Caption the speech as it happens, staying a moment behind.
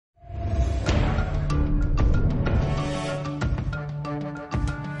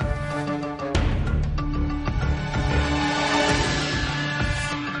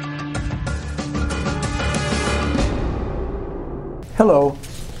Hello,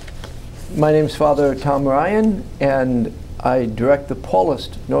 my name is Father Tom Ryan, and I direct the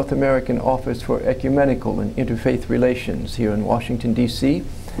Paulist North American Office for Ecumenical and Interfaith Relations here in Washington, D.C.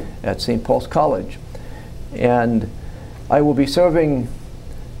 at St. Paul's College. And I will be serving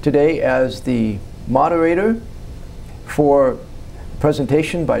today as the moderator for a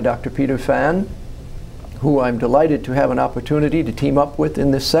presentation by Dr. Peter Phan, who I'm delighted to have an opportunity to team up with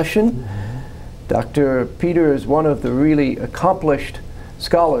in this session. Dr. Peter is one of the really accomplished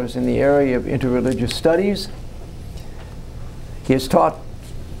scholars in the area of interreligious studies. He has taught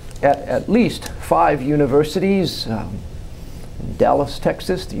at least 5 universities, in Dallas,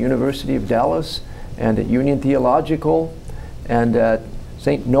 Texas, the University of Dallas, and at Union Theological, and at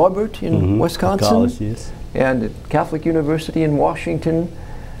St. Norbert in Wisconsin, College, yes. and at Catholic University in Washington.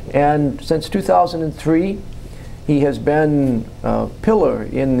 And since 2003, he has been a pillar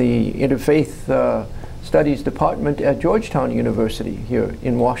in the Interfaith Studies Department at Georgetown University here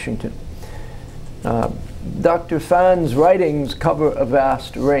in Washington. Dr. Phan's writings cover a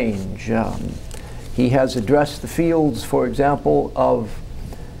vast range. He has addressed the fields, for example, of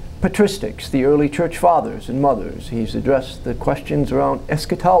patristics, the early church fathers and mothers. He's addressed the questions around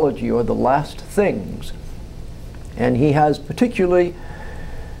eschatology, or the last things. And he has particularly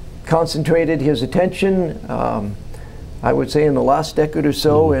concentrated his attention, I would say in the last decade or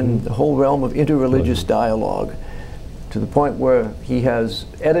so, in the whole realm of interreligious dialogue, to the point where he has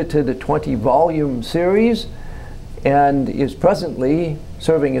edited a 20-volume series and is presently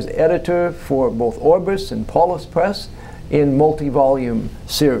serving as editor for both Orbis and Paulus Press in multi-volume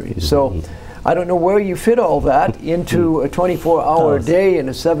series. So I don't know where you fit all that into a 24-hour day and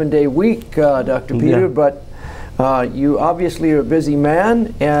a 7-day week, Dr. Peter, but you obviously are a busy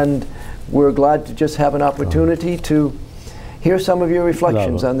man, and we're glad to just have an opportunity to hear some of your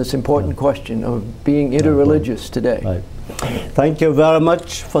reflections on this important question of being interreligious today. Right. Thank you very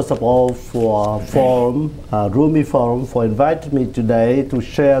much, first of all, for Rumi Forum, for inviting me today to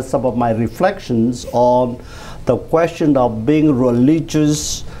share some of my reflections on the question of being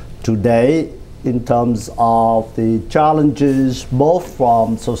religious today, in terms of the challenges both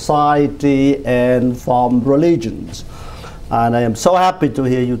from society and from religions. And I am so happy to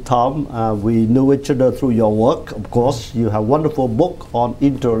hear you, Tom. We knew each other through your work. Of course, you have a wonderful book on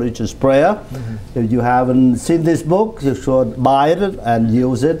interreligious prayer. If you haven't seen this book, you should buy it and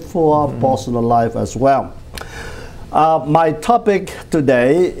use it for personal life as well. My topic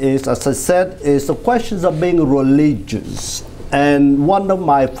today is, as I said, is the questions of being religious. And one of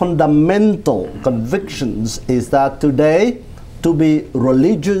my fundamental convictions is that today, to be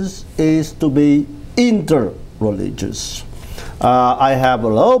religious is to be interreligious. I have a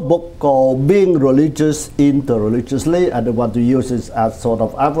little book called Being Religious Interreligiously. I don't want to use it as sort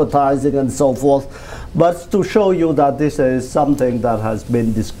of advertising and so forth, but to show you that this is something that has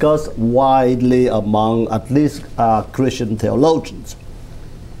been discussed widely among at least Christian theologians.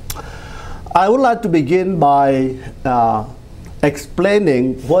 I would like to begin by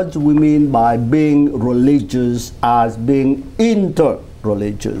explaining what we mean by being religious as being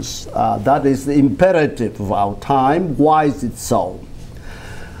interreligious. That is the imperative of our time. Why is it so?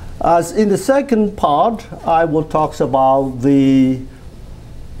 As in the second part, I will talk about the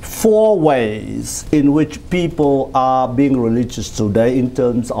 4 ways in which people are being religious today in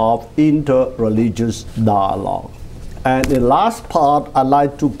terms of interreligious dialogue. And in the last part, I'd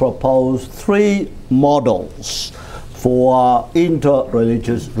like to propose 3 models for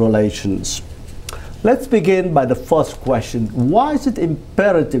interreligious relations. Let's begin by the first question. Why is it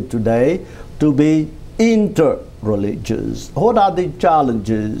imperative today to be interreligious? What are the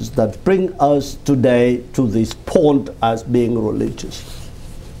challenges that bring us today to this point as being religious?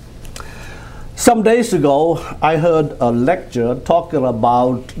 Some days ago, I heard a lecture talking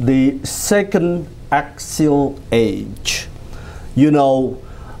about the second axial age. You know,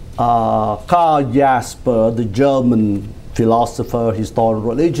 Karl Jasper, the German philosopher, historian of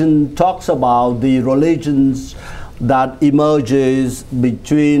religion, talks about the religions that emerges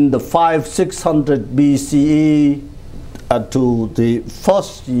between the 500–600 BCE to the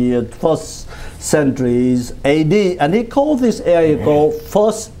first centuries AD, and he called this area called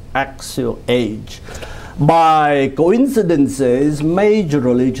First Axial Age. By coincidences, major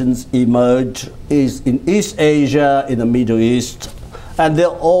religions emerge in East Asia, in the Middle East, and they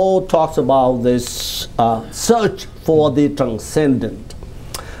all talk about this search for the transcendent.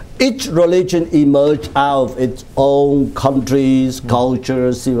 Each religion emerged out of its own countries,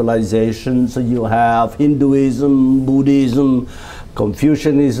 cultures, civilizations. So you have Hinduism, Buddhism,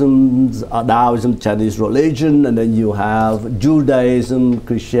 Confucianism, Taoism, Chinese religion, and then you have Judaism,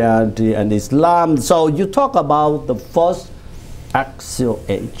 Christianity, and Islam. So you talk about the first axial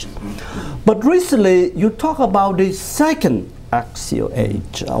age. But recently, you talk about the second axial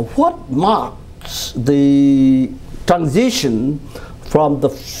age. What marks the transition from the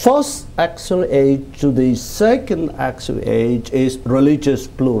first axial age to the second axial age is religious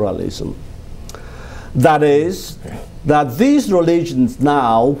pluralism. That is, that these religions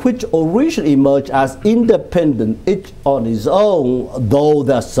now, which originally emerged as independent, each on its own, though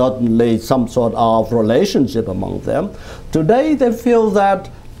there's certainly some sort of relationship among them, today they feel that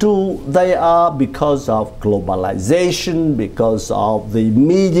they are, because of globalization, because of the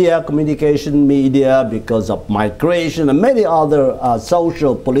media, communication media, because of migration and many other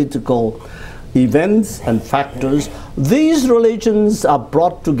social, political events and factors, these religions are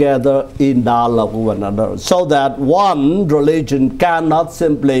brought together in dialogue with one another, so that one religion cannot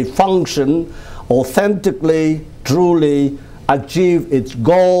simply function authentically, truly, achieve its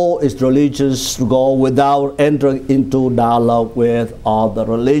goal, its religious goal, without entering into dialogue with other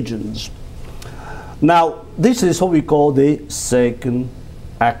religions. Now, this is what we call the second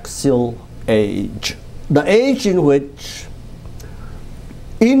axial age, the age in which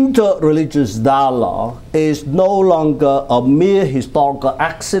interreligious dialogue is no longer a mere historical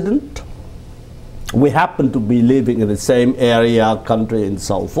accident. We happen to be living in the same area, country, and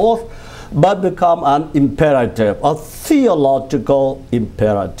so forth, but become an imperative, a theological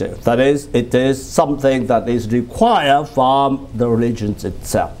imperative. That is, it is something that is required from the religions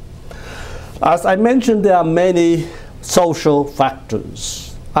itself. As I mentioned, there are many social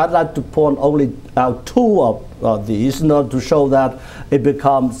factors. I'd like to point only out two of these in order to show that it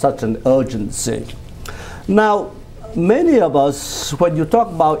becomes such an urgency. Now, many of us, when you talk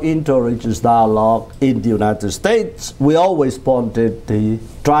about interreligious dialogue in the United States, we always pointed the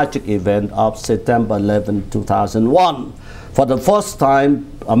tragic event of September 11, 2001. For the first time,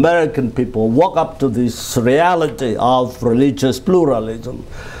 American people woke up to this reality of religious pluralism.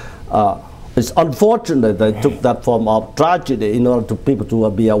 It's unfortunate they took that form of tragedy in order to people to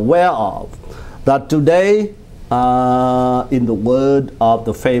be aware of that today, in the word of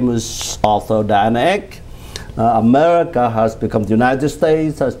the famous author Diana Egg, America has become, the United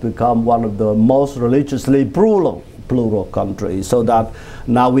States has become one of the most religiously plural countries, so that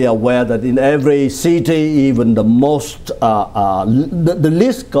now we are aware that in every city, even the most, the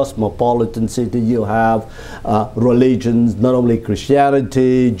least cosmopolitan city, you have religions, not only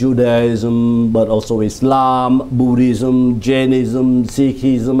Christianity, Judaism, but also Islam, Buddhism, Jainism,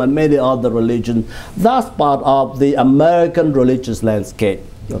 Sikhism, and many other religions. That's part of the American religious landscape.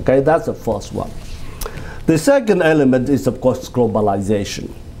 Okay, that's the first one. The second element is, of course,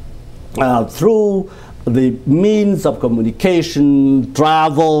 globalization. Through the means of communication,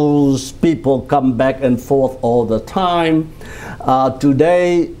 travels, people come back and forth all the time.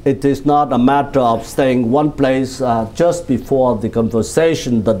 Today, it is not a matter of staying one place. Just before the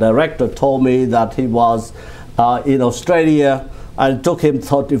conversation, the director told me that he was in Australia, and it took him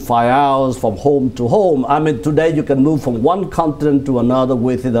 35 hours from home to home. I mean, today you can move from one continent to another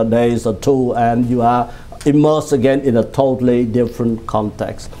within a day or two, and you are immersed again in a totally different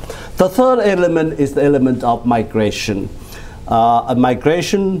context. The third element is the element of migration.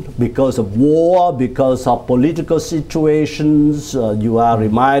 Migration because of war, because of political situations. You are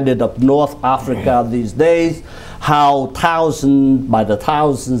reminded of North Africa these days, how by the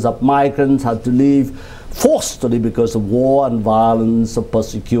thousands of migrants had to leave forcibly because of war and violence or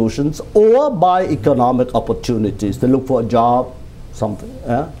persecutions, or by economic opportunities. They look for a job, something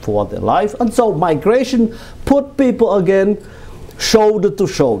for their life. And so migration put people again shoulder to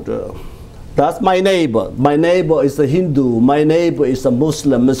shoulder. That's my neighbor. My neighbor is a Hindu. My neighbor is a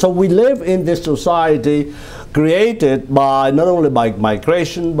Muslim. And so we live in this society created by not only by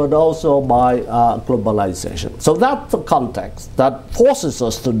migration but also by globalization. So that's the context that forces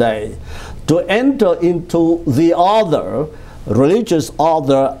us today to enter into the other, religious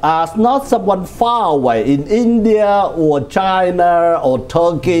other, as not someone far away in India or China or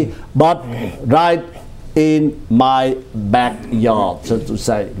Turkey, but right in my backyard, so to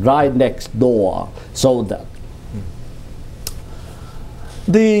say, right next door. So that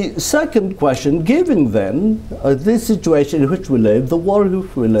the second question, given then this situation in which we live, the world in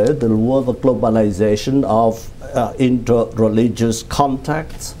which we live, the world of globalization, of interreligious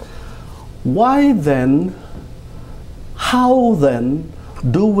contacts, why then, how then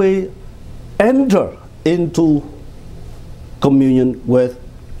do we enter into communion with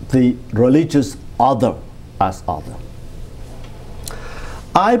the religious other as other?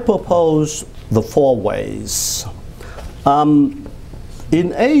 I propose the four ways.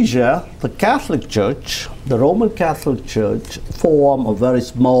 In Asia, the Catholic Church, the Roman Catholic Church, form a very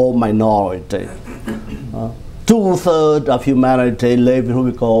small minority. 2/3 of humanity live in what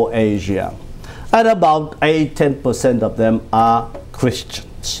we call Asia. And about 8–10% of them are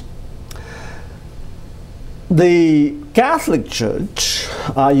Christians. The Catholic Church,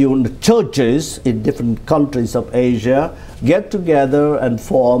 churches in different countries of Asia, get together and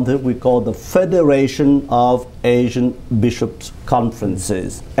form what we call the Federation of Asian Bishops'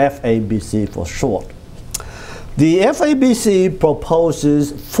 Conferences, FABC for short. The FABC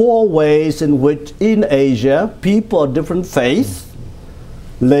proposes 4 ways in which in Asia people of different faiths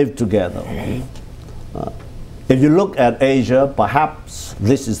live together. If you look at Asia, perhaps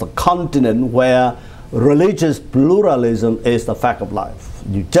this is the continent where religious pluralism is the fact of life.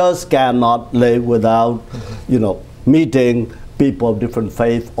 You just cannot live without, meeting people of different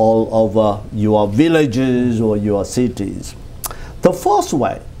faith all over your villages or your cities. The first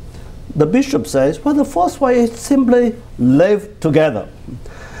way, the bishop says, well, the first way is simply live together.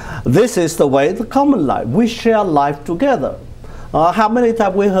 This is the way, the common life. We share life together. How many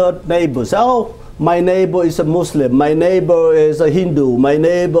times we heard neighbors, oh, my neighbor is a Muslim, my neighbor is a Hindu, my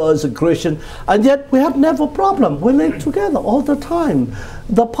neighbor is a Christian, and yet we have never a problem. We live together all the time.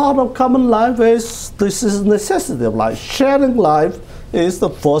 The part of common life this is a necessity of life. Sharing life is the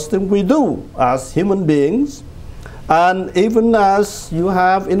first thing we do as human beings. And even as you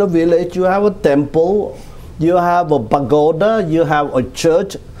have in a village, you have a temple, you have a pagoda, you have a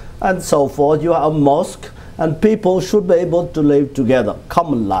church, and so forth, you have a mosque, and people should be able to live together,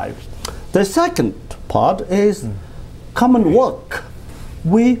 common life. The second part is common work.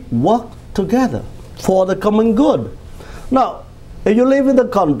 We work together for the common good. Now, if you live in the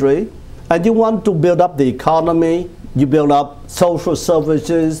country and you want to build up the economy, you build up social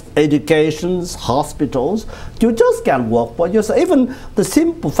services, educations, hospitals, you just can't work for yourself. Even the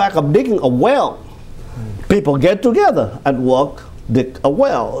simple fact of digging a well, people get together and work, dig a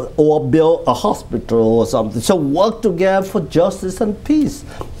well, or build a hospital or something. So work together for justice and peace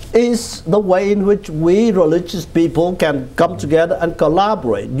is the way in which we religious people can come together and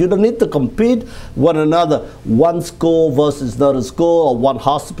collaborate. You don't need to compete one another, one school versus another school, or one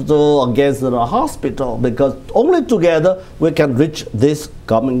hospital against another hospital, because only together we can reach this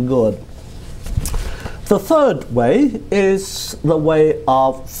common good. The third way is the way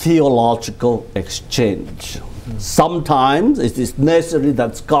of theological exchange. Sometimes it is necessary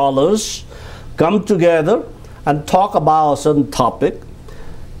that scholars come together and talk about a certain topic.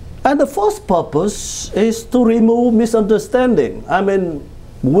 And the first purpose is to remove misunderstanding. I mean,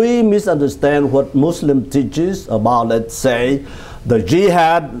 we misunderstand what Muslim teaches about, let's say, the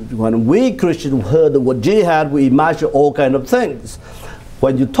jihad. When we Christians heard the word jihad, we imagine all kinds of things.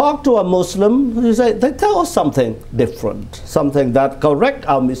 When you talk to a Muslim, you say, they tell us something different, something that corrects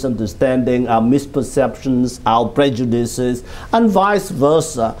our misunderstanding, our misperceptions, our prejudices, and vice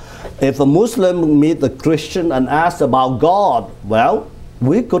versa. If a Muslim meets a Christian and asks about God, well,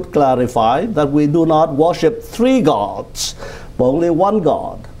 we could clarify that we do not worship 3 gods, but only one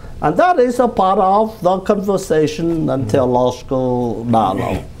God. And that is a part of the conversation and theological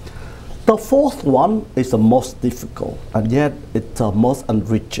dialogue. The fourth one is the most difficult, and yet it's the most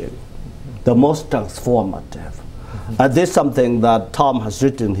enriching, the most transformative. And this is something that Tom has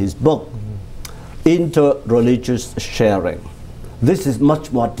written in his book, Interreligious Sharing. This is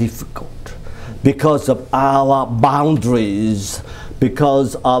much more difficult because of our boundaries,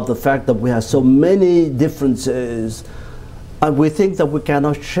 because of the fact that we have so many differences, and we think that we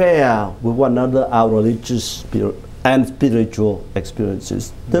cannot share with one another our religious and spiritual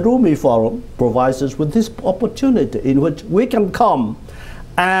experiences. The Rumi Forum provides us with this opportunity in which we can come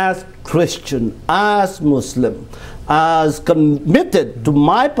as Christian, as Muslim, as committed to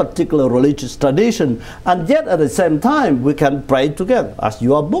my particular religious tradition, and yet at the same time we can pray together, as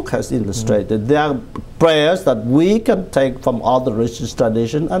your book has illustrated. There are prayers that we can take from other religious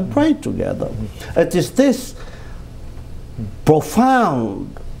traditions and pray together. It is this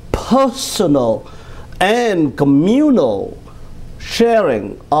profound, personal, and communal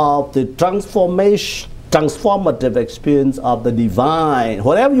sharing of the transformative experience of the divine,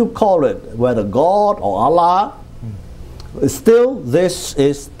 whatever you call it, whether God or Allah, still this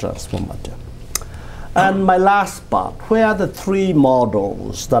is transformative. And my last part, where are the 3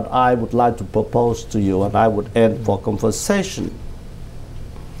 models that I would like to propose to you, and I would end for conversation.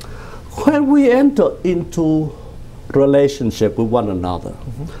 When we enter into relationship with one another,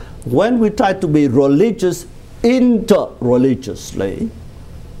 when we try to be religious interreligiously,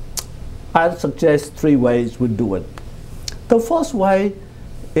 I suggest 3 ways we do it. The first way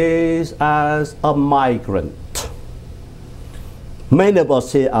is as a migrant. Many of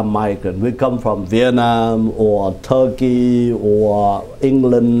us here are migrants. We come from Vietnam or Turkey or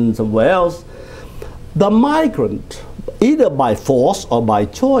England, somewhere else. the migrant, either by force or by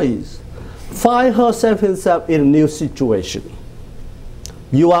choice, finds himself in a new situation.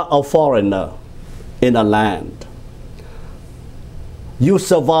 You are a foreigner in a land. You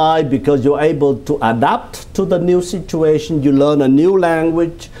survive because you're able to adapt to the new situation. You learn a new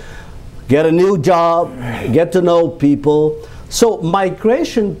language, get a new job, get to know people. So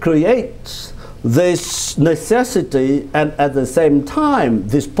migration creates this necessity and at the same time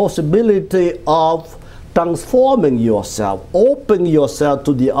this possibility of transforming yourself, opening yourself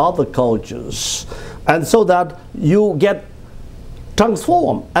to the other cultures, and so that you get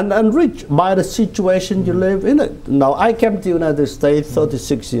transformed and enriched by the situation you live in it. Now, I came to the United States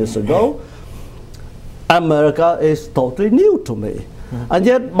 36 years ago. America is totally new to me. And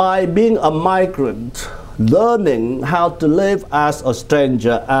yet, by being a migrant, learning how to live as a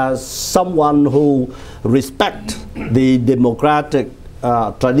stranger, as someone who respects the democratic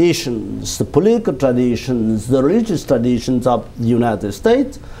traditions, the political traditions, the religious traditions of the United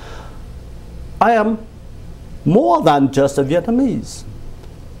States, I am more than just a Vietnamese.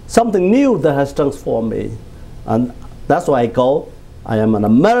 Something new that has transformed me. And that's why I am an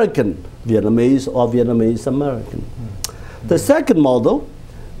American Vietnamese or Vietnamese American. The second model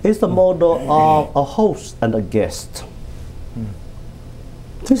is the model of a host and a guest.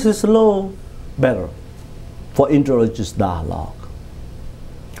 This is a little better for interreligious dialogue.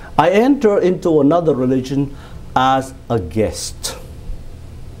 I enter into another religion as a guest.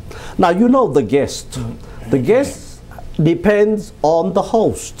 Now, you know the guest. The guest depends on the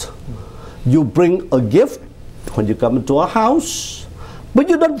host. You bring a gift when you come into a house, but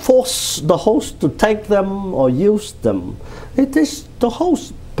you don't force the host to take them or use them. It is the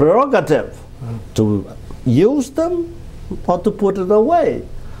host's prerogative to use them or to put it away.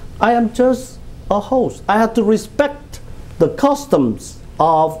 I am just a host. I have to respect the customs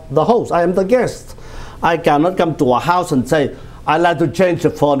of the host. I am the guest. I cannot come to a house and say, I'd like to change the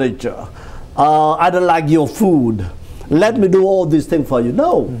furniture. I don't like your food. Let me do all these things for you.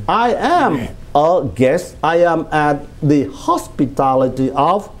 No, I am a guest. I am at the hospitality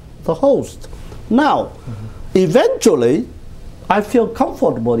of the host. Now, eventually, I feel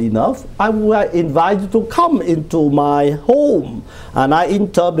comfortable enough. I will invite you to come into my home, and I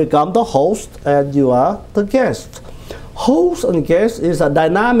in turn become the host, and you are the guest. Host and guest is a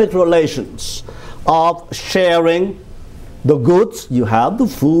dynamic relations of sharing the goods you have, the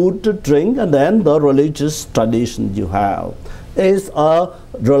food, the drink, and then the religious tradition you have. It's a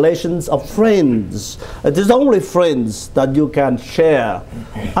relations of friends. It is only friends that you can share.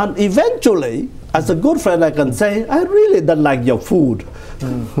 And eventually, as a good friend, I can say, I really don't like your food.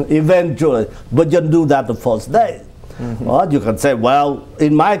 Eventually. But you do that the first day. Or you can say, well,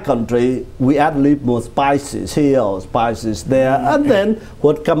 in my country, we add a little more spices here or spices there. And then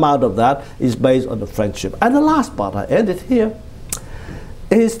what comes out of that is based on the friendship. And the last part, I ended here,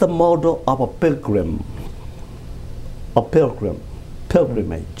 is the model of a pilgrim. A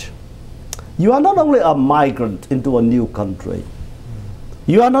pilgrimage. You are not only a migrant into a new country.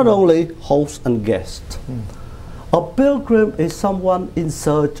 You are not only host and guest. A pilgrim is someone in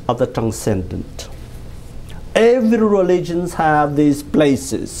search of the transcendent. Every religion have these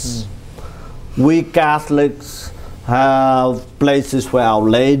places. We Catholics have places where Our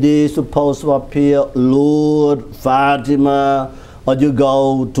Lady is supposed to appear, Lourdes, Fatima, or you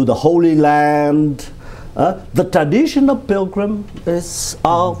go to the Holy Land. The tradition of pilgrim is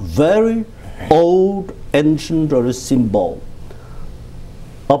a very old, ancient religious symbol.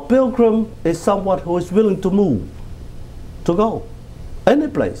 A pilgrim is someone who is willing to move, to go, any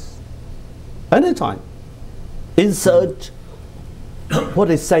place, anytime, in search of what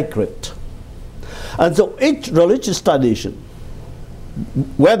is sacred. And so each religious tradition,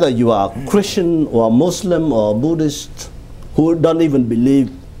 whether you are Christian or Muslim or Buddhist, who don't even believe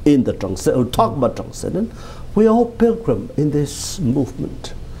in the transcendent, who talk about transcendent, we are all pilgrim in this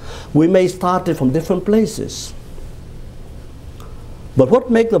movement. We may start it from different places. But what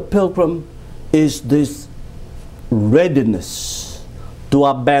makes the pilgrim is this readiness to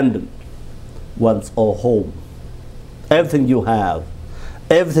abandon one's own home, everything you have,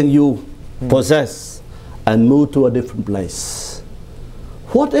 everything you possess, and move to a different place.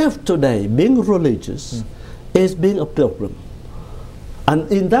 What if today being religious is being a pilgrim?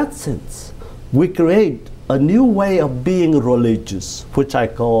 And in that sense, we create a new way of being religious, which I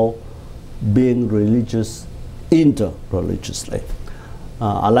call being religious interreligiously.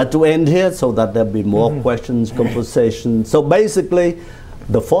 I'd like to end here so that there'll be more questions, conversation. So basically,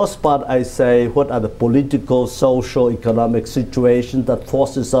 the first part I say, what are the political, social, economic situations that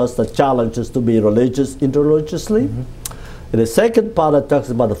forces us, that challenges to be religious interreligiously? In the second part, I talk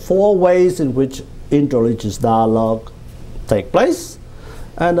about the 4 ways in which interreligious dialogue take place.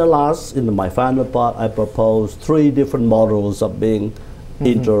 And the last, in my final part, I propose 3 different models of being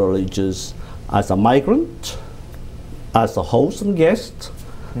interreligious: as a migrant, as a host and guest,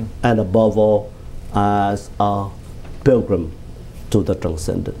 and above all, as a pilgrim to the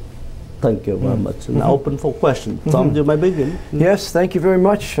transcendent. Thank you very much. And open for questions. Tom, you may begin. Yes, thank you very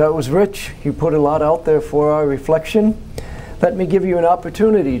much. That was rich. You put a lot out there for our reflection. Let me give you an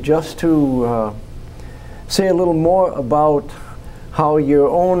opportunity just to say a little more about how your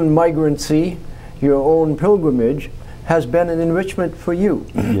own migrancy, your own pilgrimage, has been an enrichment for you.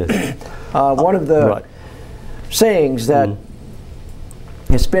 Yes. One of the sayings that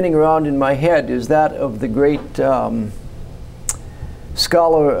is spinning around in my head is that of the great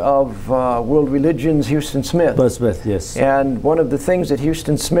scholar of world religions, Houston Smith. Smith, yes. And one of the things that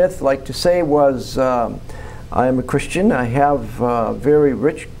Houston Smith liked to say was, I am a Christian, I have very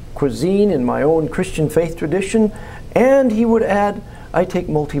rich cuisine in my own Christian faith tradition, and he would add, I take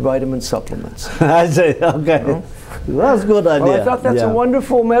multivitamin supplements. I say, okay. That's a good idea. Well, I thought that's a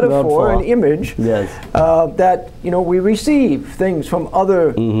wonderful metaphor, an image, that, you know, we receive things from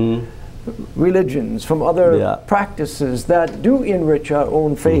other religions, from other practices that do enrich our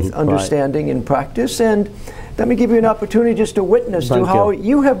own faith understanding and practice. And let me give you an opportunity just to witness to how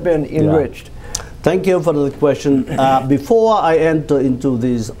you have been enriched. Thank you for the question. Before I enter into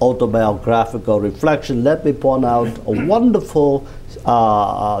this autobiographical reflection, let me point out a wonderful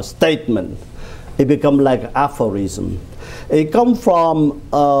statement. It becomes like an aphorism. It comes from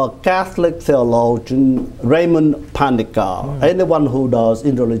a Catholic theologian, Raymond Panica. Anyone who does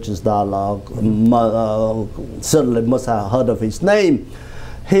interreligious dialogue certainly must have heard of his name.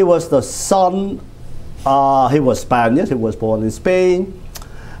 He was the son, he was Spanish, he was born in Spain.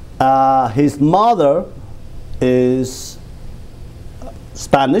 His mother is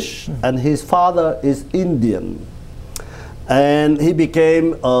Spanish and his father is Indian. And he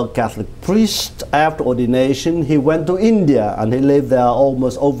became a Catholic priest. After ordination, he went to India and he lived there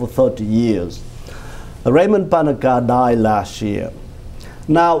almost over 30 years. Raymond Panica died last year.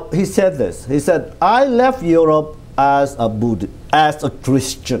 Now, he said this. He said, I left Europe as a Buddhist, as a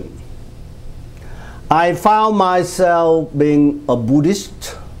Christian. I found myself being a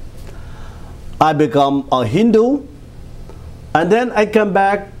Buddhist. I become a Hindu. And then I come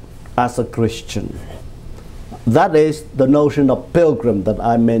back as a Christian. That is the notion of pilgrim that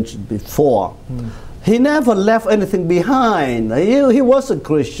I mentioned before. He never left anything behind. He was a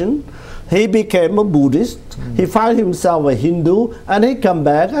Christian. He became a Buddhist. He found himself a Hindu, and he came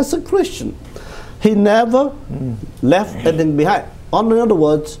back as a Christian. He never left anything behind. In other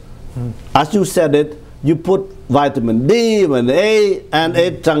words, as you said it, you put vitamin D, vitamin A, and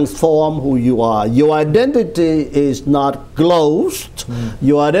it transforms who you are. Your identity is not closed.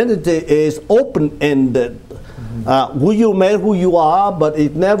 Your identity is open-ended. Who you made who you are, but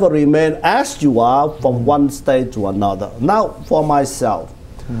it never remained as you are from one state to another. Now, for myself,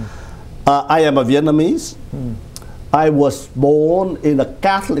 I am a Vietnamese. I was born in a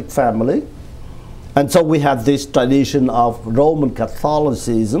Catholic family, and so we have this tradition of Roman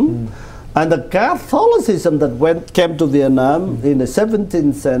Catholicism. And the Catholicism that came to Vietnam in the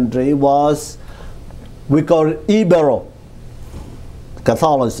 17th century was, we call it Ibero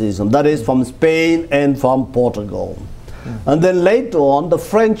Catholicism, that is from Spain and from Portugal. And then later on, the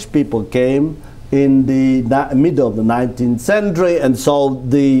French people came in the middle of the 19th century, and so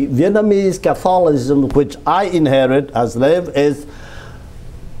the Vietnamese Catholicism, which I inherit as slave, is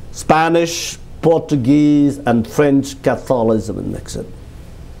Spanish, Portuguese, and French Catholicism in mixed.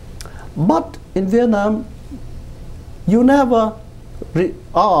 But in Vietnam, you never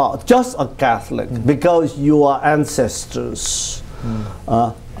are just a Catholic because your ancestors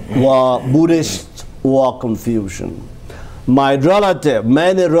were Buddhist or Confucian. My relative,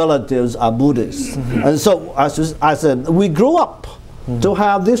 many relatives are Buddhists. And so, as I said, we grew up to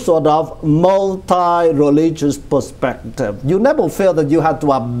have this sort of multi-religious perspective. You never feel that you had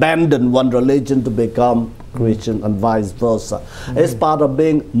to abandon one religion to become Christian and vice versa. It's part of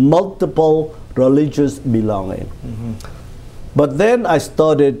being multiple religious belonging. But then I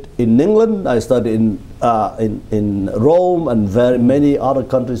studied in England, I studied in Rome and very many other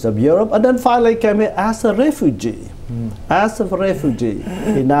countries of Europe, and then finally came here as a refugee. As a refugee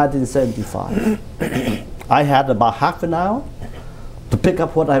in 1975. I had about half an hour to pick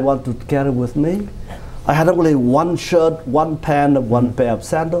up what I want to carry with me. I had only one shirt, one pant, and one pair of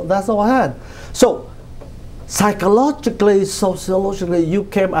sandals. That's all I had. So psychologically, sociologically, you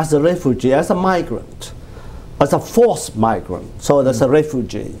came as a refugee, as a migrant, as a forced migrant. So that's a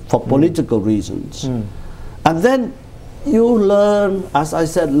refugee for political reasons. And then you learn, as I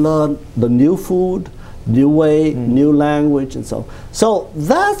said, learn the new food, new way, new language, and so on. So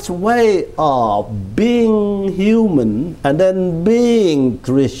that's way of being human and then being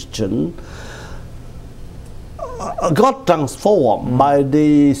Christian got transformed by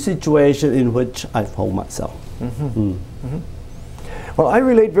the situation in which I found myself. Well, I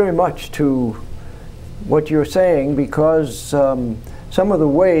relate very much to what you're saying because some of the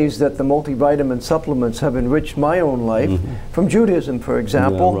ways that the multivitamin supplements have enriched my own life, from Judaism, for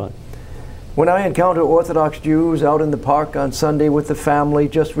example. Yeah, right. When I encounter Orthodox Jews out in the park on Sunday with the family,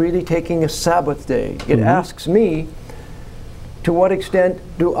 just really taking a Sabbath day, it asks me, to what extent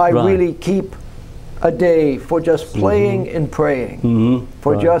do I really keep a day for just playing and praying,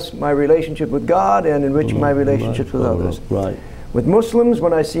 for just my relationship with God and enriching my relationships with others. With Muslims,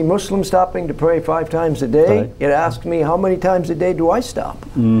 when I see Muslims stopping to pray 5 times a day, it asks me, how many times a day do I stop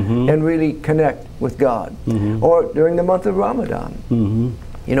and really connect with God? Or during the month of Ramadan.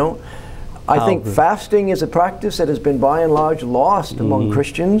 You know, I think fasting is a practice that has been by and large lost among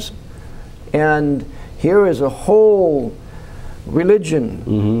Christians. And here is a whole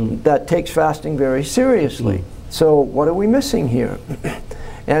religion that takes fasting very seriously. So what are we missing here?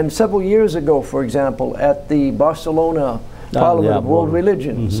 And several years ago, for example, at the Barcelona Parliament of World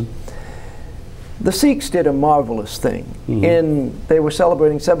Religions, the Sikhs did a marvelous thing. They were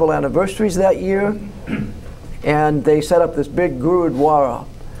celebrating several anniversaries that year, and they set up this big Gurudwara,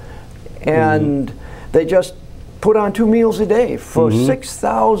 and they just put on 2 meals a day for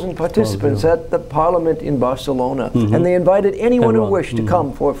 6,000 participants at the Parliament in Barcelona. And they invited anyone who wished to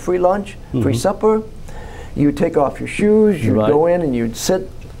come for a free lunch, free supper. You'd take off your shoes, you'd go in and you'd sit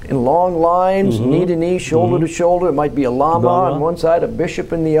in long lines, knee to knee, shoulder to shoulder. It might be a lama on one side, a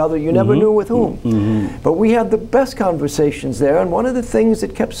bishop in the other. You never knew with whom. But we had the best conversations there, and one of the things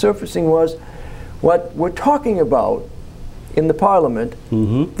that kept surfacing was what we're talking about in the Parliament,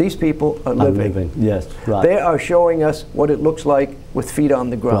 these people are living. Yes, right. They are showing us what it looks like with feet on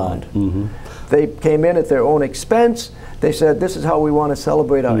the ground. They came in at their own expense. They said, this is how we want to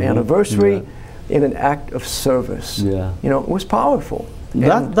celebrate our anniversary in an act of service. You know, it was powerful.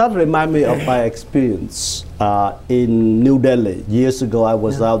 That reminds me of my experience in New Delhi. Years ago, I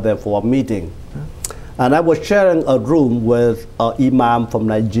was out there for a meeting. And I was sharing a room with an imam from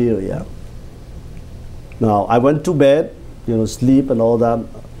Nigeria. Now, I went to bed, you know, sleep and all that.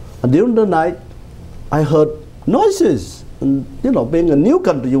 And during the night, I heard noises. And, you know, being a new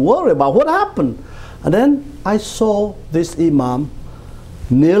country, you worry about what happened. And then I saw this imam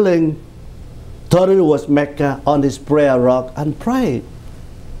kneeling, thought it was Mecca, on his prayer rock and prayed.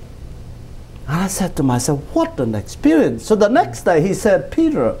 And I said to myself, what an experience. So the next day he said,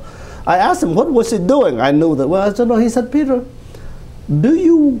 Peter, I asked him, what was he doing? I knew that. Well, I said, no. He said, Peter, do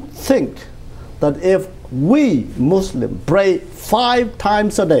you think that if we Muslims pray 5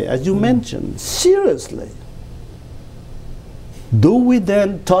 times a day, as you mentioned, seriously, do we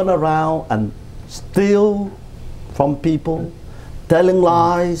then turn around and steal from people, telling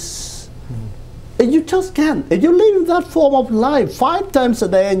lies? You just can't. If you live in that form of life 5 times a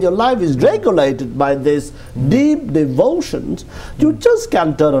day and your life is regulated by this deep devotions, you just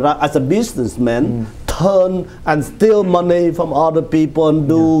can't turn around as a businessman, turn and steal money from other people and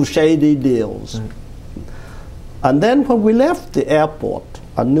do shady deals. And then when we left the airport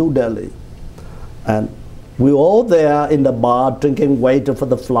at New Delhi, and we were all there in the bar drinking, waiting for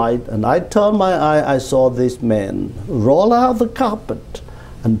the flight, and I turned my eye, I saw this man roll out the carpet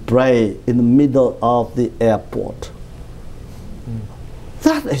and pray in the middle of the airport.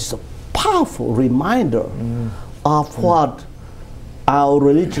 That is a powerful reminder of what our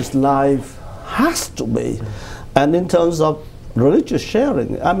religious life has to be. And in terms of religious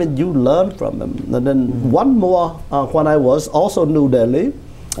sharing, I mean, you learn from them. And then one more, when I was also in New Delhi,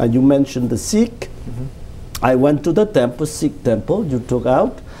 and you mentioned the Sikh, I went to the temple, Sikh temple. You took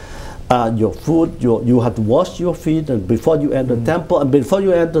out your food, you had to wash your feet, and before you enter the temple, and before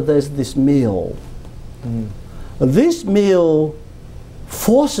you enter, there's this meal. This meal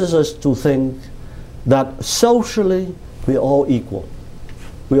forces us to think that socially we're all equal.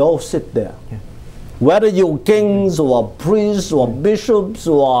 We all sit there. Whether you're kings or priests or bishops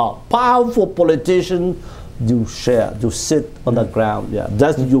or powerful politicians, you share, you sit on the ground.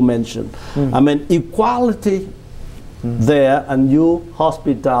 That's what you mentioned. I mean, equality there, and you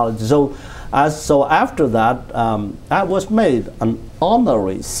hospitality. So after that, I was made an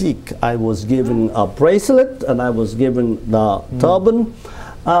honorary Sikh. I was given a bracelet and I was given the turban.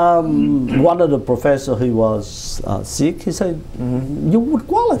 One of the professors who was Sikh, he said, you would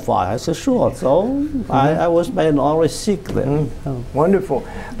qualify. I said, sure. So I was made an honorary Sikh there. Wonderful.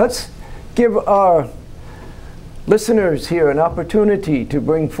 Let's give our listeners here an opportunity to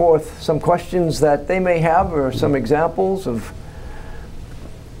bring forth some questions that they may have, or some examples of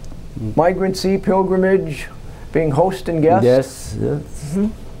migrancy, pilgrimage, being host and guest. Yes, yes. Mm-hmm.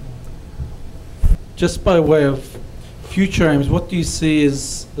 Just by way of future aims, what do you see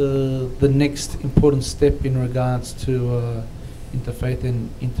as the next important step in regards to interfaith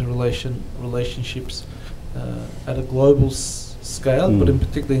and relationships at a global scale, but in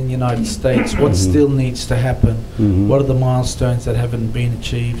particular in the United States? What still needs to happen? What are the milestones that haven't been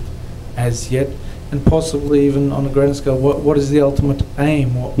achieved as yet? And possibly even on a grander scale, what is the ultimate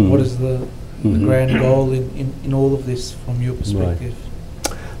aim? What is the grand goal in all of this from your perspective?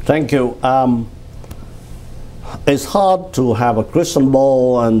 Right. Thank you. It's hard to have a crystal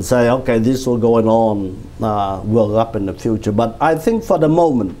ball and say, okay, this will go on, will up in the future. But I think for the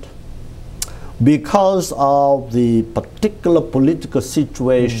moment, because of the particular political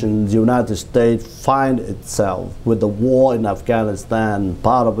situation the United States finds itself with the war in Afghanistan,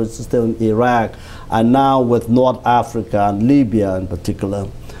 part of it is still in Iraq, and now with North Africa and Libya in particular,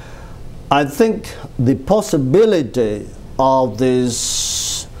 I think the possibility of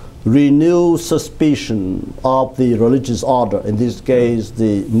this renewed suspicion of the religious order, in this case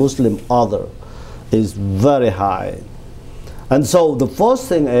the Muslim order, is very high. And so the first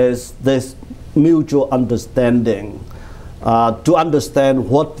thing is this mutual understanding, to understand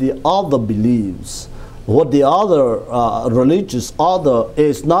what the other believes, what the other religious order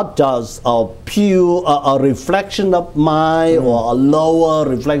is, not just a pure a reflection of mine or a lower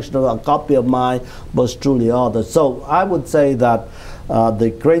reflection of a copy of mine, but truly other. So I would say that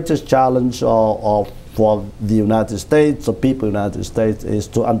the greatest challenge for the United States, or people in the United States, is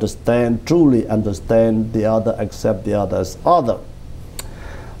to understand, truly understand the other, accept the other as other.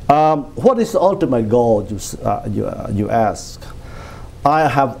 What is the ultimate goal, you ask? I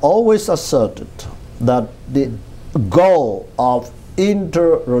have always asserted that the goal of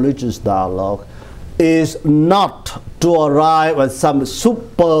interreligious dialogue is not to arrive at some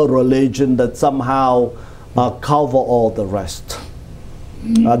super religion that somehow cover all the rest.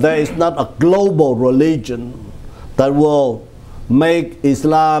 There is not a global religion that will make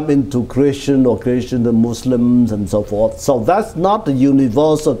Islam into Christian, or Christian to Muslims, and so forth. So that's not a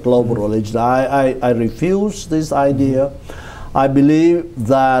universal global religion. I refuse this idea. I believe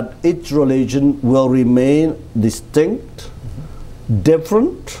that each religion will remain distinct,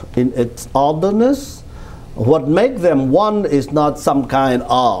 different in its otherness. What makes them one is not some kind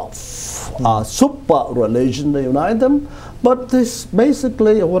of super religion to unite them, but this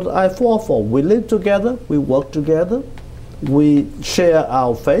basically what I fought for. We live together, we work together, we share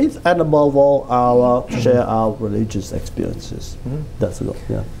our faith, and above all, share our religious experiences. That's it.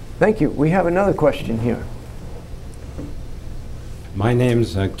 Yeah. Thank you. We have another question here. My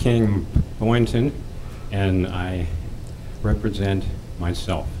name's King Boynton, and I represent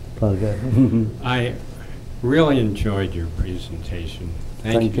myself. Okay. I really enjoyed your presentation.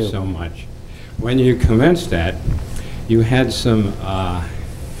 Thank you so much. When you commenced that, you had some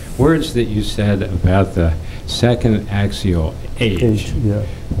words that you said about the second axial age. Yeah.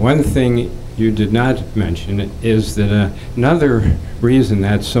 One thing you did not mention is that another reason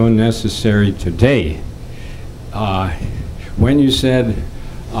that's so necessary today, when you said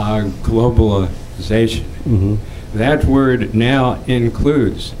globalization, that word now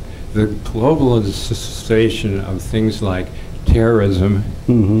includes the globalization of things like terrorism,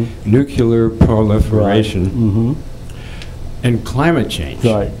 nuclear proliferation, and climate change.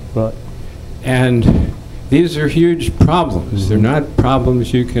 Right, right. And these are huge problems. They're not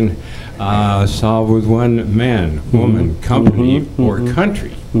problems you can solve with one man, woman, company, or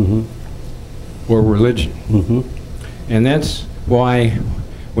country, or religion. And that's why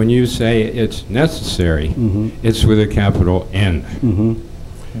when you say it's necessary, it's with a capital N.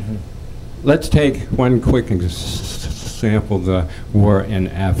 Let's take one quick example, the war in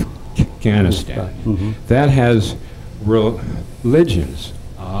Afghanistan. That has religions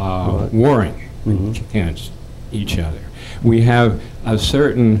warring against each other. We have a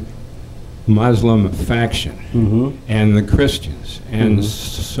certain Muslim faction and the Christians and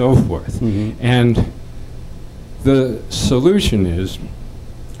so forth. And the solution is,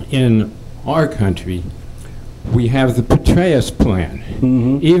 in our country, we have the Petraeus plan.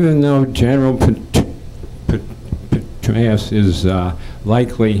 Even though General Petraeus is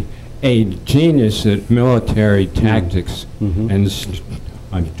likely a genius at military tactics and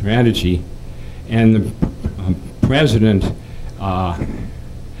strategy, and the president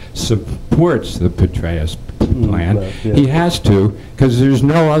supports the Petraeus plan, he has to, because there's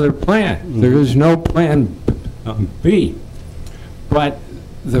no other plan. There is no plan B. But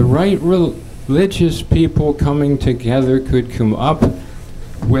the right religious people coming together could come up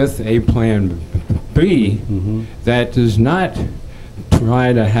with a plan B that does not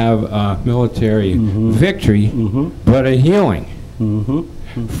try to have a military victory, but a healing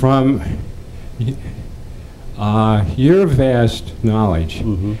from your vast knowledge.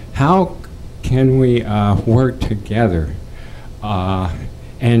 How can we work together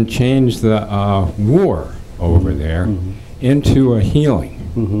and change the war over there into a healing?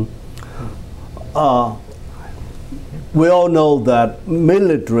 We all know that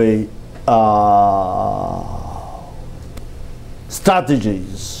military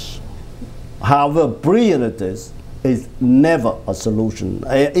strategies, however brilliant it is never a solution.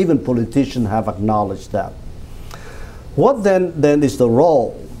 Even politicians have acknowledged that. What then is the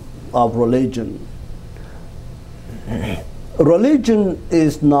role of religion? Religion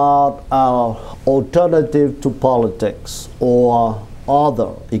is not an alternative to politics or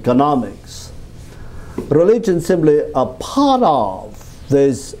other economics. Religion is simply a part of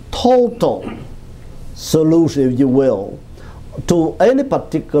this total solution, if you will, to any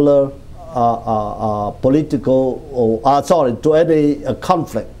particular political, or to any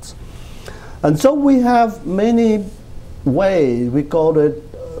conflict. And so we have many ways. We call it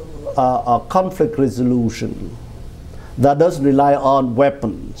a conflict resolution that doesn't rely on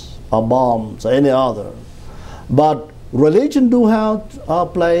weapons or bombs or any other. But religion do have a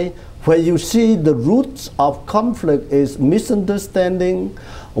play where you see the roots of conflict is misunderstanding.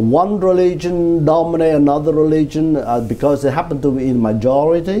 One religion dominate another religion because they happen to be in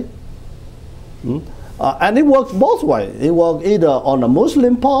majority. And it works both ways. It works either on the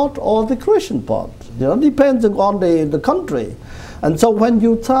Muslim part or the Christian part. Depending on the country. And so when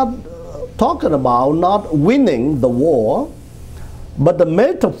you start talking about not winning the war, but the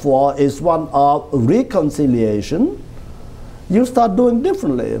metaphor is one of reconciliation, you start doing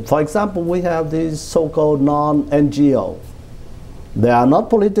differently. For example, we have these so-called non-NGO. They are not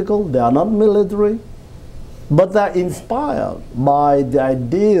political, they are not military, but they're inspired by the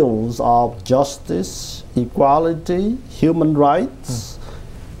ideals of justice, equality, human rights,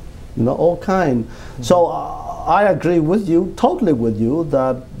 all kinds. So I agree with you, totally with you,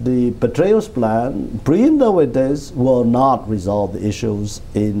 that the Pere's plan, brilliant though it is, will not resolve the issues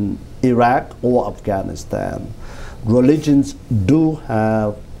in Iraq or Afghanistan. Religions do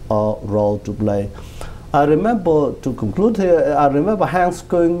have a role to play. I remember, to conclude here, I remember Hans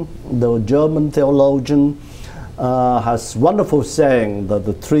Küng, the German theologian, has wonderful saying,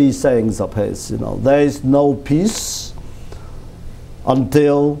 the three sayings of his, there is no peace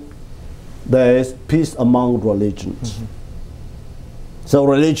until there is peace among religions. So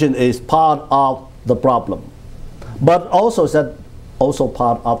religion is part of the problem, but also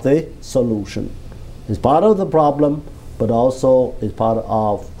part of the solution. It's part of the problem, but also it's part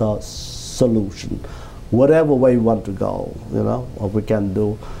of the solution. Whatever way you want to go, what we can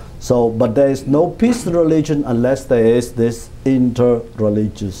do. So, but there is no peace in religion unless there is this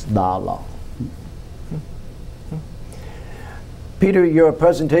inter-religious dialogue. Peter, your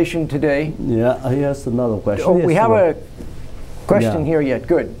presentation today. Yeah, here's another question. Oh, yes, we have a question here yet.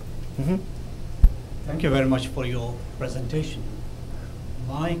 Good. Thank you very much for your presentation.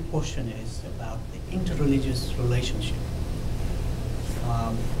 My question is about the interreligious relationship.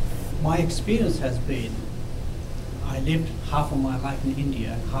 My experience has been, I lived half of my life in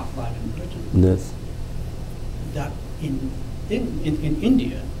India and half life in Britain. Yes. That in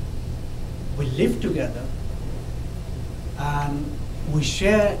India, we live together and we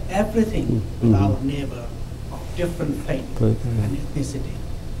share everything with our neighbor of different faith and ethnicity.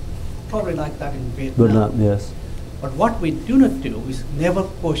 Probably like that in Vietnam. Yes. But what we do not do is never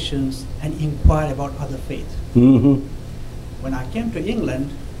questions and inquire about other faiths. When I came to England,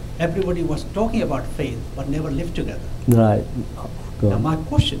 everybody was talking about faith but never lived together. Right. Now my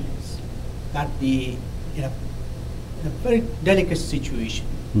question is that in a very delicate situation,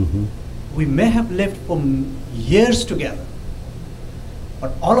 we may have lived for years together,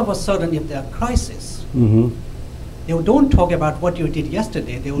 but all of a sudden if there are crises, they don't talk about what you did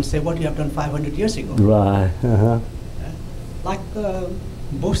yesterday, they will say what you have done 500 years ago. Right. Like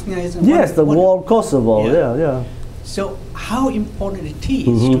Bosnia is the war of Kosovo, yeah. So how important it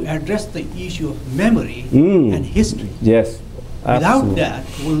is to address the issue of memory and history. Yes, absolutely. Without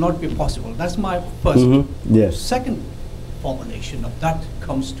that, it will not be possible. That's my first. Yes. Second formulation of that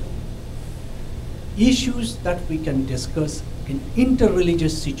comes to issues that we can discuss in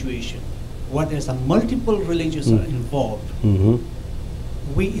interreligious situation, where there's a multiple religions are involved.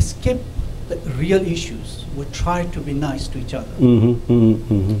 We escape the real issues. We try to be nice to each other.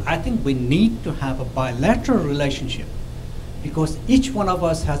 I think we need to have a bilateral relationship because each one of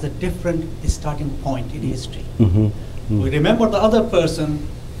us has a different starting point in history. Mm-hmm. We remember the other person,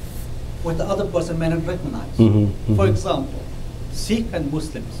 what the other person may not recognize. Mm-hmm. For example, Sikh and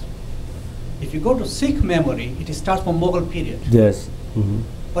Muslims. If you go to Sikh memory, it starts from Mughal period. Yes. Mm-hmm.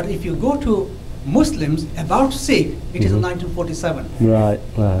 But if you go to Muslims about Sikh, it is in 1947. Right.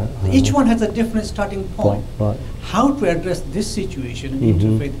 Each one has a different starting point. Right. How to address this situation in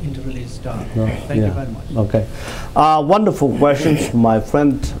interfaith, interreligious dialogue? Thank you very much. Okay. Wonderful questions from my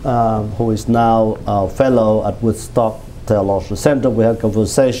friend who is now a fellow at Woodstock Theological Center. We had a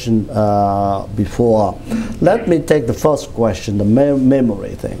conversation before. Let me take the first question, the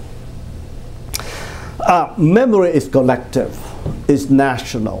memory thing. Memory is collective, it's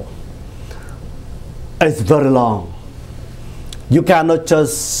national. It's very long. You cannot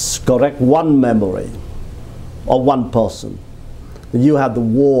just correct one memory or one person. You had the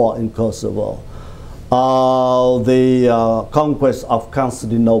war in Kosovo, the conquest of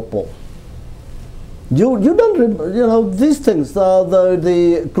Constantinople. You don't remember, you know, these things,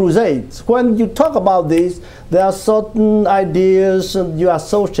 the Crusades. When you talk about these, there are certain ideas and you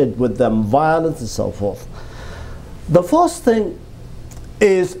associate with them, violence and so forth. The first thing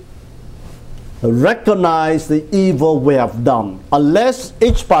is recognize the evil we have done. Unless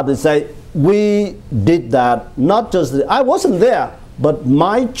each party say, we did that, not just, I wasn't there, but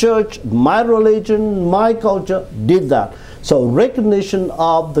my church, my religion, my culture did that. So recognition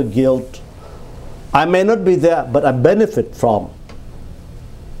of the guilt. I may not be there, but I benefit from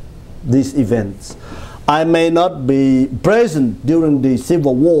these events. I may not be present during the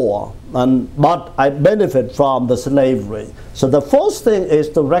Civil War, but I benefit from the slavery. So the first thing is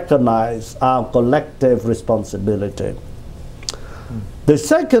to recognize our collective responsibility. The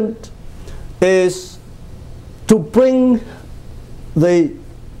second is to bring the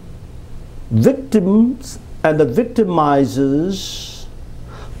victims and the victimizers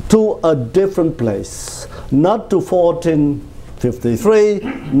to a different place, not to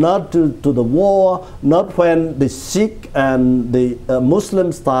 1453, not to the war, not when the Sikh and the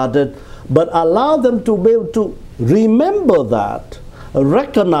Muslims started, but allow them to be able to remember that,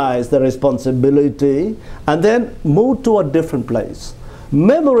 recognize the responsibility, and then move to a different place.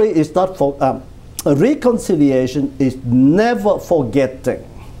 Memory is not for, reconciliation is never forgetting,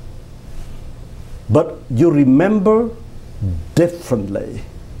 but you remember differently.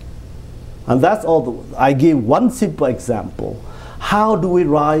 And that's all. I give one simple example. How do we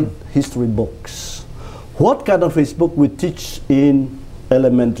write history books? What kind of history book we teach in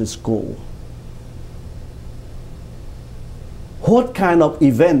elementary school? What kind of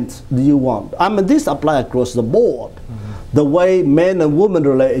events do you want? I mean, this applies across the board. The way men and women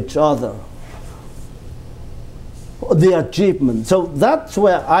relate each other, the achievement. So that's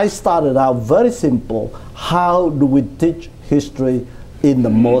where I started out, very simple. How do we teach history in the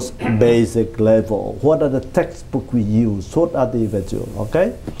most basic level? What are the textbooks we use? What are the events?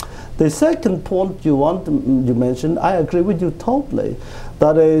 Okay? The second point you mentioned, I agree with you totally.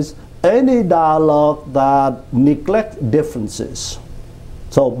 That is, any dialogue that neglects differences,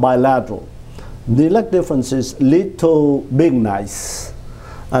 so bilateral, neglect differences lead to being nice,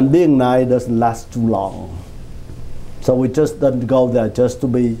 and being nice doesn't last too long. So we just don't go there just to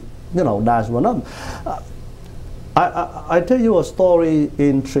be, you know, nice one another. I tell you a story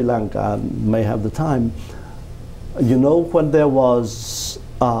in Sri Lanka, and may have the time. You know, when there was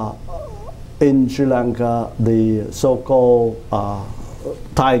in Sri Lanka the so-called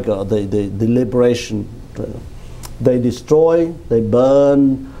tiger, the liberation, they destroy, they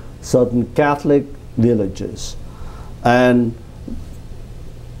burn certain Catholic villages, and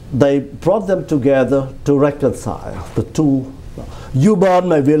they brought them together to reconcile the two. You burn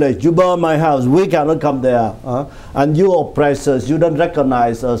my village, you burn my house, we cannot come there. And you oppress us, you don't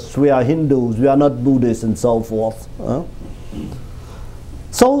recognize us, we are Hindus, we are not Buddhists, and so forth.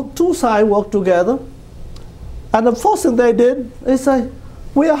 So two sides work together, and the first thing they did is say,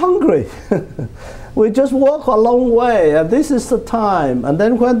 we are hungry. We just walk a long way, and this is the time. And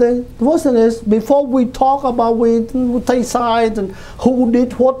then when the first thing is, before we talk about, we take sides and who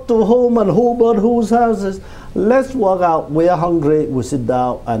did what to whom and who burned whose houses, let's work out, we are hungry, we sit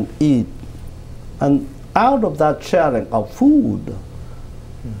down and eat. And out of that sharing of food,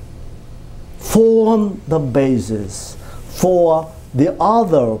 form the basis for the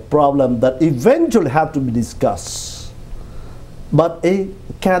other problem that eventually have to be discussed. But it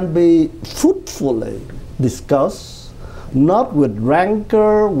can be fruitfully discussed, not with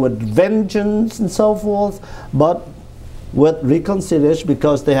rancor, with vengeance and so forth, but with reconciliation,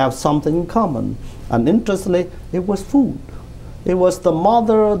 because they have something in common. And interestingly, it was food. It was the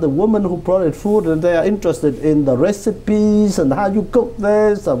mother, the woman who brought food, and they are interested in the recipes and how you cook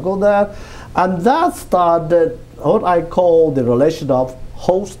this and go that. And that started what I call the relation of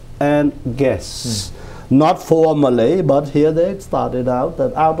host and guests. Not formally, but here they started out,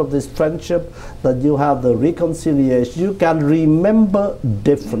 that out of this friendship that you have the reconciliation. You can remember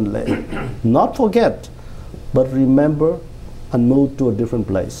differently. Not forget, but remember and move to a different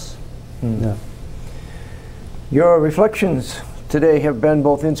place. Yeah. Your reflections today have been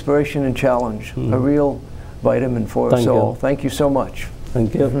both inspiration and challenge, a real vitamin for us all. Thank you so much.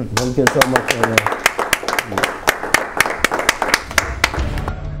 Thank you. Thank you so much.